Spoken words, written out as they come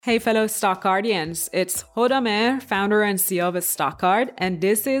Hey fellow Stockcardians, it's Hoda Meher, founder and CEO of Stockcard, and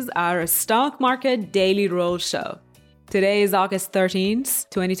this is our Stock Market Daily Roll Show. Today is August 13th,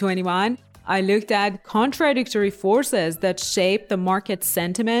 2021. I looked at contradictory forces that shape the market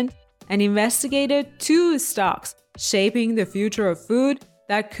sentiment and investigated two stocks shaping the future of food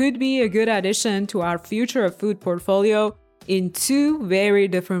that could be a good addition to our future of food portfolio in two very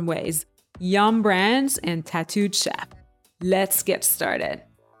different ways: Yum Brands and Tattooed Chef. Let's get started.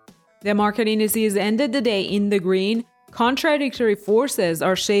 The market indices ended the day in the green. Contradictory forces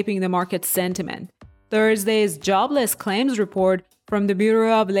are shaping the market sentiment. Thursday's jobless claims report from the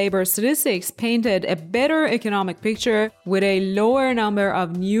Bureau of Labor Statistics painted a better economic picture with a lower number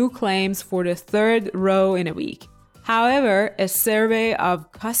of new claims for the third row in a week. However, a survey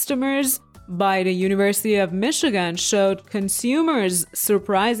of customers by the University of Michigan showed consumers'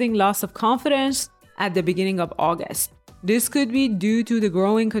 surprising loss of confidence at the beginning of August. This could be due to the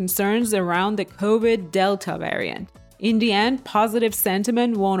growing concerns around the COVID Delta variant. In the end, positive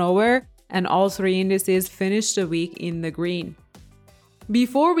sentiment won over, and all three indices finished the week in the green.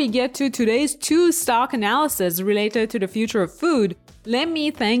 Before we get to today's two stock analysis related to the future of food, let me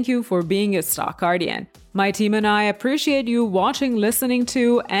thank you for being a Stockcardian. My team and I appreciate you watching, listening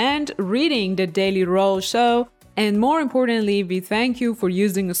to, and reading the Daily Roll Show. And more importantly, we thank you for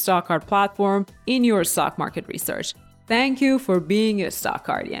using the Stockcard platform in your stock market research. Thank you for being a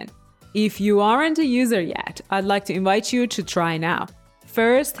Stockcardian. If you aren't a user yet, I'd like to invite you to try now.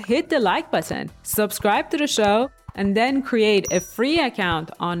 First, hit the like button, subscribe to the show, and then create a free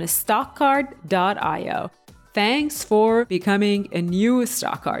account on stockcard.io. Thanks for becoming a new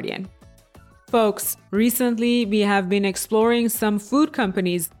Stockcardian. Folks, recently we have been exploring some food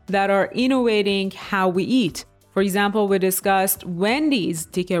companies that are innovating how we eat. For example, we discussed Wendy's,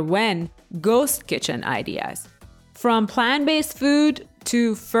 ticker WEN, ghost kitchen ideas. From plant-based food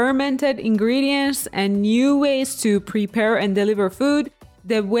to fermented ingredients and new ways to prepare and deliver food,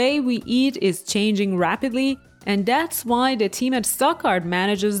 the way we eat is changing rapidly, and that's why the team at Stockcard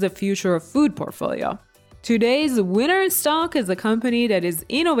manages the future of food portfolio. Today's winner stock is a company that is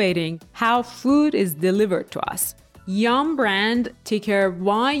innovating how food is delivered to us. Yum Brand, ticker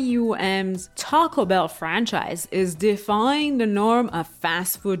YUM's Taco Bell franchise is defying the norm of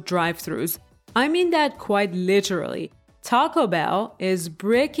fast food drive-thrus. I mean that quite literally. Taco Bell is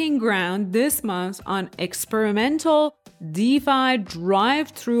breaking ground this month on experimental DeFi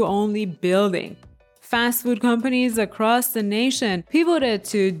drive-thru only building. Fast food companies across the nation pivoted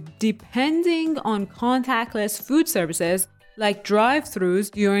to depending on contactless food services like drive-thrus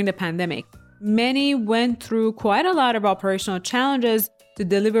during the pandemic. Many went through quite a lot of operational challenges to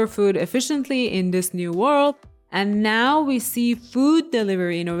deliver food efficiently in this new world, and now we see food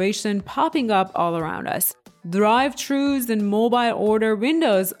delivery innovation popping up all around us. Drive-thrus and mobile order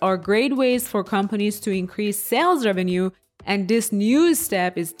windows are great ways for companies to increase sales revenue, and this new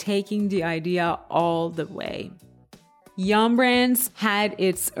step is taking the idea all the way. Yum Brands had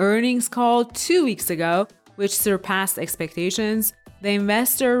its earnings call 2 weeks ago, which surpassed expectations. The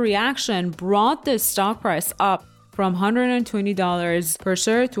investor reaction brought the stock price up from $120 per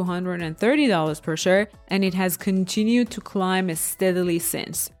share to $130 per share, and it has continued to climb steadily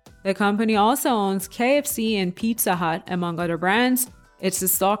since. The company also owns KFC and Pizza Hut, among other brands.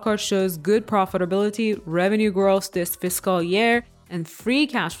 Its stock chart shows good profitability, revenue growth this fiscal year, and free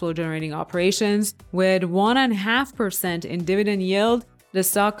cash flow generating operations. With 1.5% in dividend yield, the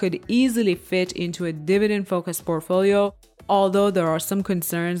stock could easily fit into a dividend-focused portfolio, although there are some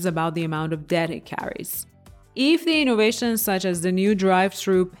concerns about the amount of debt it carries. If the innovations such as the new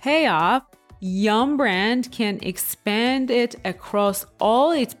drive-thru pay off, Yum Brand can expand it across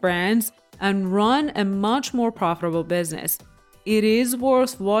all its brands and run a much more profitable business. It is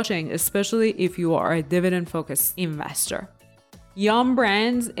worth watching, especially if you are a dividend-focused investor. Yum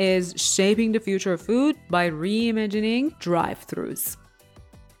Brands is shaping the future of food by reimagining drive-thrus.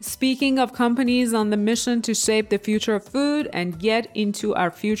 Speaking of companies on the mission to shape the future of food and get into our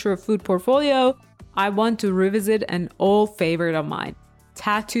future of food portfolio, I want to revisit an old favorite of mine.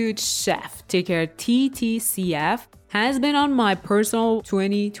 Tattooed Chef, ticker TTCF, has been on my personal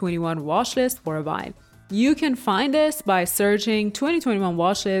 2021 watch list for a while. You can find this by searching 2021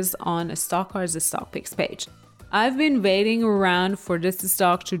 watch list on Stockcard's Stock Picks page. I've been waiting around for this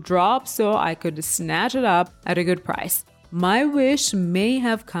stock to drop so I could snatch it up at a good price. My wish may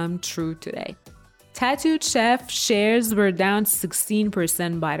have come true today. Tattooed Chef shares were down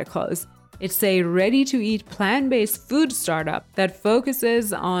 16% by the close. It's a ready-to-eat plant-based food startup that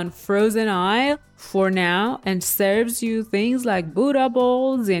focuses on frozen aisle for now and serves you things like Buddha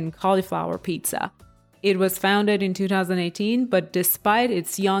bowls and cauliflower pizza. It was founded in 2018, but despite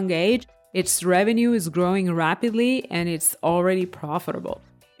its young age, its revenue is growing rapidly and it's already profitable.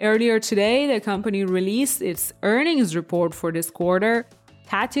 Earlier today, the company released its earnings report for this quarter.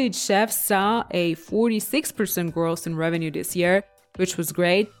 Tattooed Chef saw a 46% growth in revenue this year, which was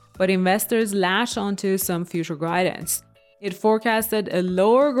great, but investors latched onto some future guidance. It forecasted a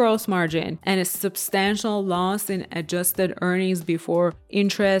lower gross margin and a substantial loss in adjusted earnings before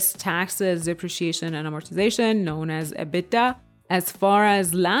interest, taxes, depreciation, and amortization, known as EBITDA. As far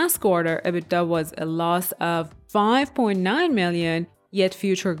as last quarter, EBITDA was a loss of $5.9 million, yet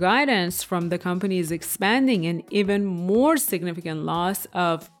future guidance from the company is expanding an even more significant loss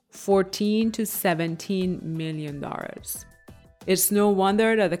of $14 to $17 million. It's no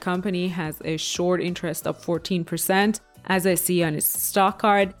wonder that the company has a short interest of 14%, as I see on its stock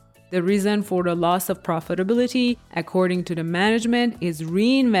card. The reason for the loss of profitability, according to the management, is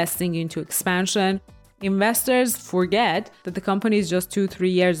reinvesting into expansion. Investors forget that the company is just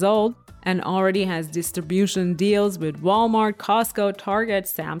 2-3 years old and already has distribution deals with Walmart, Costco, Target,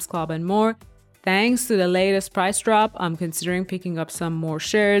 Sam's Club, and more. Thanks to the latest price drop, I'm considering picking up some more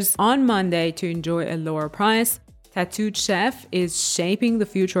shares on Monday to enjoy a lower price. Tattooed Chef is shaping the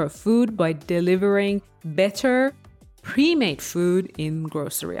future of food by delivering better, pre-made food in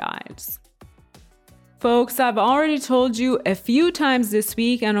grocery aisles. Folks, I've already told you a few times this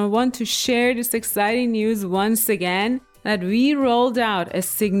week, and I want to share this exciting news once again, that we rolled out a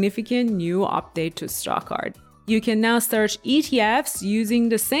significant new update to StockCard. You can now search ETFs using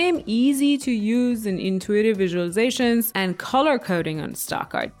the same easy-to-use and intuitive visualizations and color coding on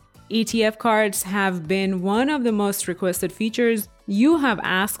StockCard. ETF cards have been one of the most requested features you have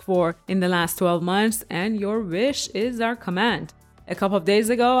asked for in the last 12 months, and your wish is our command. A couple of days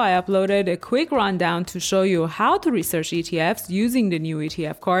ago, I uploaded a quick rundown to show you how to research ETFs using the new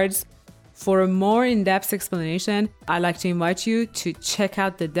ETF cards. For a more in-depth explanation, I'd like to invite you to check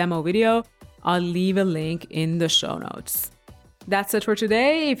out the demo video. I'll leave a link in the show notes. That's it for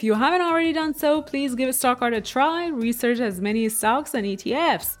today. If you haven't already done so, please give StockCard a try. Research as many stocks and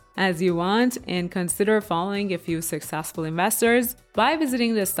ETFs as you want, and consider following a few successful investors by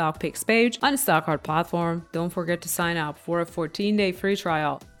visiting the Stock Picks page on the StockCard platform. Don't forget to sign up for a 14-day free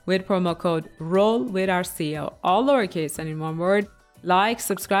trial with promo code ROLLWITHOURCEO, all lowercase and in one word. Like,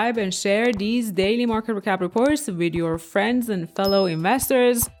 subscribe, and share these daily market recap reports with your friends and fellow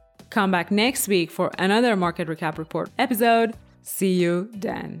investors. Come back next week for another market recap report episode. See you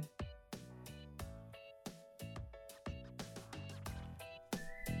then.